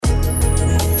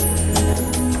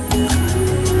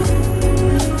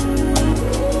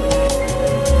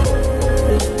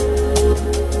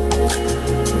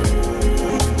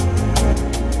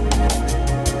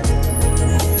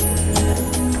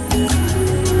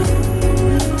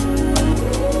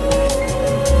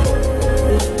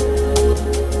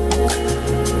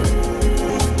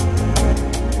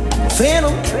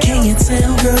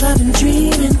tell, girl, I've been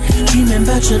dreaming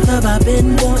about your love, I've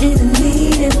been wanting and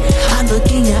needing. I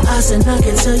look in your eyes and I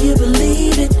can tell you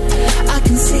believe it. I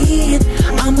can see it,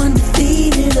 I'm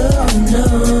undefeated, oh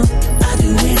no. I do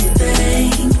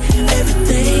anything,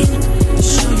 everything to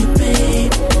show you,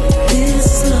 babe,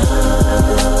 this is love.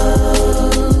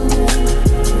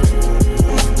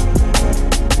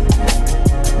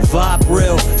 Vibe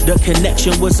real, the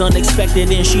connection was unexpected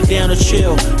and she down to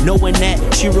chill. Knowing that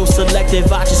she real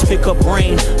selective, I just pick her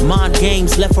brain. Mind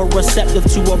games left her receptive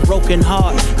to a broken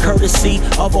heart. Courtesy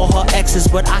of all her exes,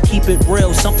 but I keep it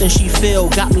real. Something she feel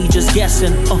got me just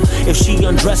guessing. If she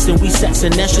undressing, we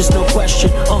sexing, that's just no question.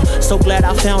 So glad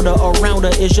I found her, around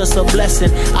her is just a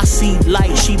blessing. I see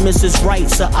light, she misses right,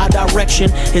 so our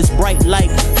direction is bright like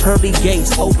pearly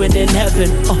gates open in heaven.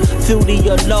 Feel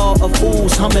the law of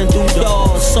ooze humming through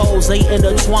doors. Souls, they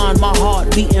intertwine, my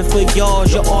heart beating for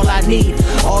yours. You're all I need,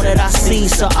 all that I see,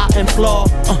 so I implore.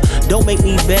 Don't make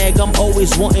me beg, I'm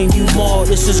always wanting you more.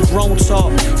 This is grown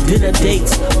talk, dinner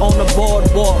dates on the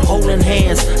boardwalk, holding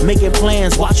hands, making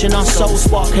plans, watching our soul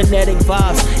spark, kinetic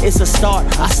vibes. It's a start,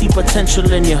 I see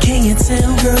potential in you. Can you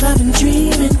tell, girl, I've been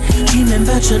dreaming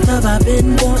about your love, I've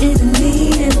been wanting and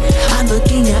needing. I look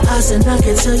in your eyes and I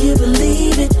can tell you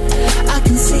believe it.